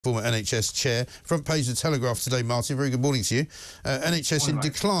Former NHS chair. Front page of the Telegraph today, Martin. Very good morning to you. NHS in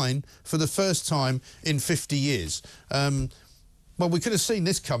decline for the first time in 50 years. Well, we could have seen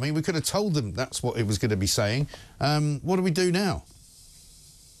this coming. We could have told them that's what it was going to be saying. What do we do now?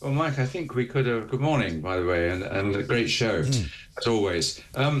 Well, Mike, I think we could have... Good morning, by the way, and a great show, as always.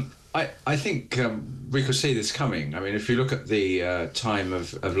 I think we could see this coming. I mean, if you look at the time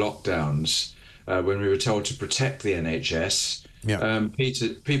of lockdowns, when we were told to protect the NHS... Yeah.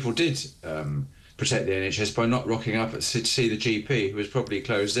 People did protect the NHS by not rocking up to see the GP, who was probably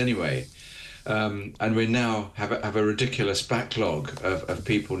closed anyway. And we now have a ridiculous backlog of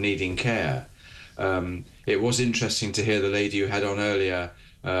people needing care. It was interesting to hear the lady you had on earlier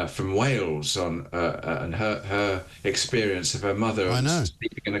from Wales and her experience of her mother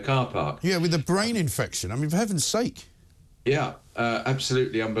sleeping in a car park. Yeah, with a brain infection. I mean, for heaven's sake. Yeah,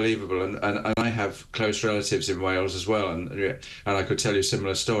 absolutely unbelievable, and I have close relatives in Wales as well, and I could tell you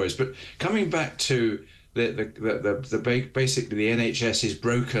similar stories. But coming back to basically the NHS is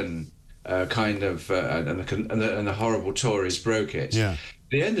broken, kind of, and the horrible Tories broke it. Yeah. At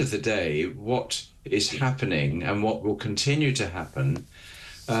the end of the day, what is happening and what will continue to happen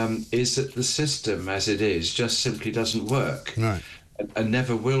is that the system, as it is, just simply doesn't work, right, and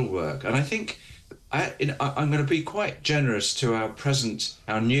never will work. And I think. I'm going to be quite generous to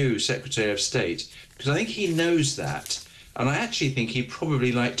our new Secretary of State, because I think he knows that, and I actually think he'd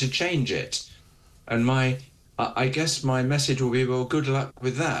probably like to change it. And I guess my message will be, well, good luck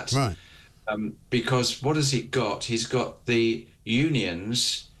with that. Right. Because what has he got? He's got the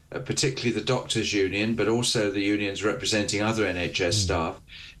unions, particularly the doctors' union, but also the unions representing other NHS staff.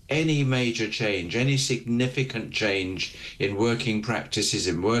 Any major change, any significant change in working practices,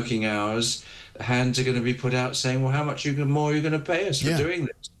 in working hours, hands are going to be put out saying, well, how much more are you going to pay us for doing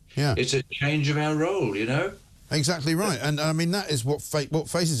this? Yeah. It's a change of our role, you know? Exactly right. And I mean, that is what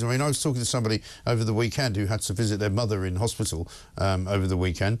faces. I mean, I was talking to somebody over the weekend who had to visit their mother in hospital over the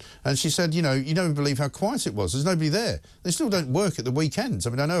weekend, and she said, you know, you don't believe how quiet it was. There's nobody there. They still don't work at the weekends. I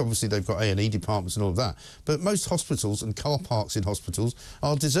mean, I know obviously they've got A&E departments and all of that, but most hospitals and car parks in hospitals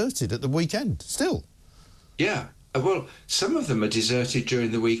are deserted at the weekend still. Yeah. Well, some of them are deserted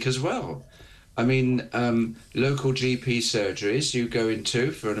during the week as well. I mean, local GP surgeries you go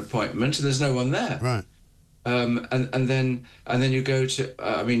into for an appointment and there's no one there. Right. And then you go to,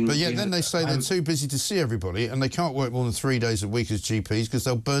 I mean... But yet then they say they're too busy to see everybody and they can't work more than 3 days a week as GPs because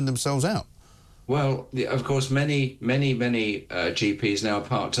they'll burn themselves out. Well, of course, many GPs now are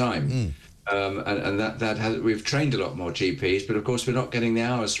part-time. And that has, we've trained a lot more GPs, but of course we're not getting the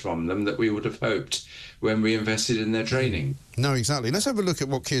hours from them that we would have hoped when we invested in their training. No, exactly. Let's have a look at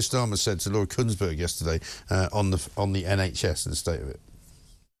what Keir Starmer said to Lord Kunsberg yesterday on the NHS and the state of it.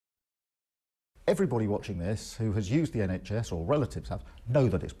 Everybody watching this who has used the NHS or relatives have know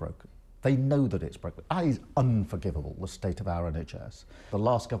that it's broken. They know that it's broken. That is unforgivable, the state of our NHS. The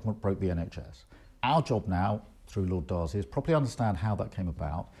last government broke the NHS. Our job now, through Lord Darzi, is properly understand how that came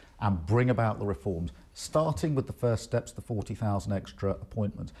about and bring about the reforms, starting with the first steps, the 40,000 extra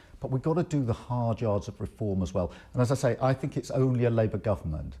appointments. But we've got to do the hard yards of reform as well. And as I say, I think it's only a Labour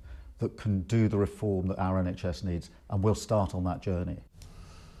government that can do the reform that our NHS needs, and we'll start on that journey.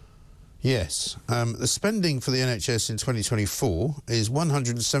 Yes. The spending for the NHS in 2024 is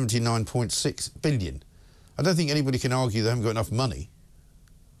 £179.6 billion. I don't think anybody can argue they haven't got enough money.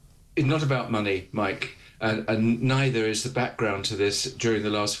 It's not about money, Mike. And neither is the background to this during the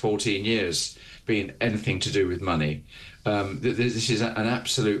last 14 years been anything to do with money. This is an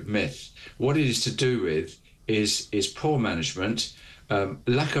absolute myth. What it is to do with is poor management,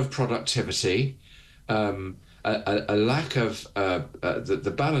 lack of productivity, a lack of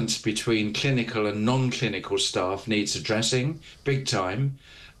the balance between clinical and non-clinical staff needs addressing big time.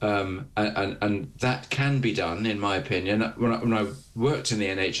 And that can be done, in my opinion. When I worked in the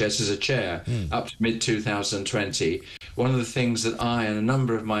NHS as a chair up to mid-2020, one of the things that I and a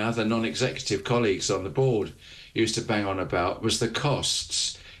number of my other non-executive colleagues on the board used to bang on about was the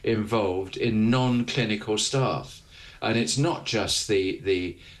costs involved in non-clinical staff. And it's not just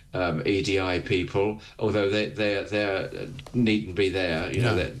the EDI people, although they needn't be there. You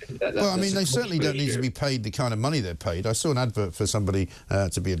know, well, I mean, they certainly don't need to be paid the kind of money they're paid. I saw an advert for somebody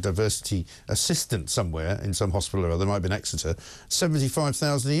to be a diversity assistant somewhere in some hospital or other, might be in Exeter,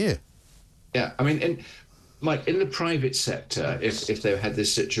 $75,000 a year. Yeah, I mean, Mike, in the private sector, if they had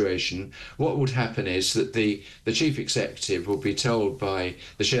this situation, what would happen is that the chief executive will be told by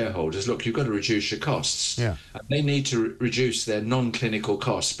the shareholders, look, you've got to reduce your costs. Yeah. And they need to reduce their non-clinical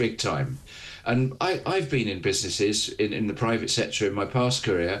costs big time. And I've been in businesses in the private sector in my past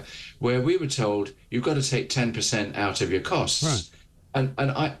career where we were told, you've got to take 10% out of your costs. Right. And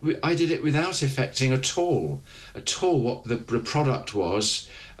I did it without affecting at all what the product was,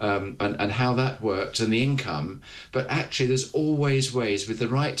 and how that worked and the income. But actually, there's always ways with the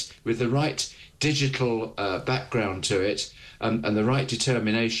right digital background to it, and the right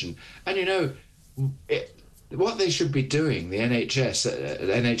determination. And what they should be doing, the NHS at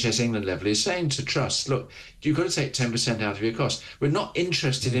NHS England level, is saying to trusts, look, you've got to take 10% out of your cost. We're not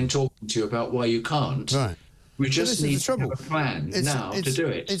interested in talking to you about why you can't. Right. We just need to have a plan to do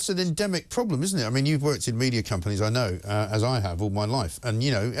it. It's an endemic problem, isn't it? I mean, you've worked in media companies, I know, as I have all my life. And,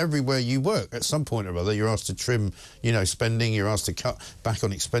 everywhere you work, at some point or other, you're asked to trim, spending, you're asked to cut back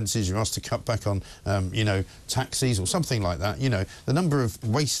on expenses, you're asked to cut back on, taxis or something like that. The number of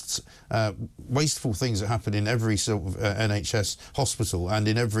wasteful things that happen in every sort of NHS hospital and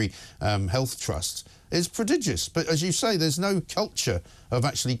in every health trust is prodigious. But as you say, there's no culture of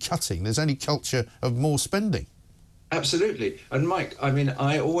actually cutting. There's only culture of more spending. Absolutely. And Mike, I mean,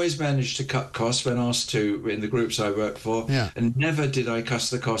 I always managed to cut costs when asked to in the groups I work for. Yeah. And never did I cut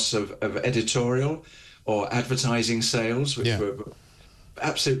the costs of editorial or advertising sales, which were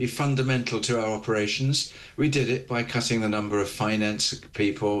absolutely fundamental to our operations. We did it by cutting the number of finance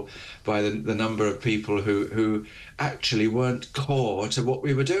people, by the number of people who actually weren't core to what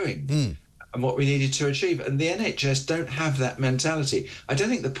we were doing. And what we needed to achieve. And the NHS don't have that mentality. I don't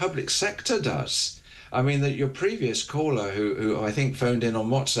think the public sector does. I mean, your previous caller, who I think phoned in on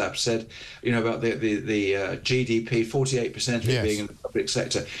WhatsApp, said, about the GDP, 48% of it being in the public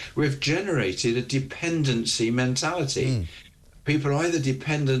sector. We've generated a dependency mentality. People are either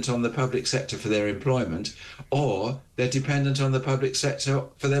dependent on the public sector for their employment, or they're dependent on the public sector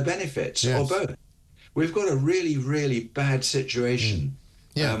for their benefits, or both. We've got a really, really bad situation.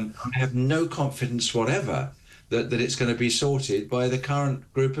 I have no confidence whatever that it's going to be sorted by the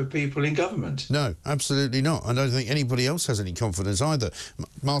current group of people in government. No, absolutely not. I don't think anybody else has any confidence either.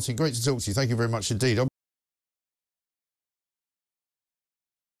 Martin, great to talk to you. Thank you very much indeed.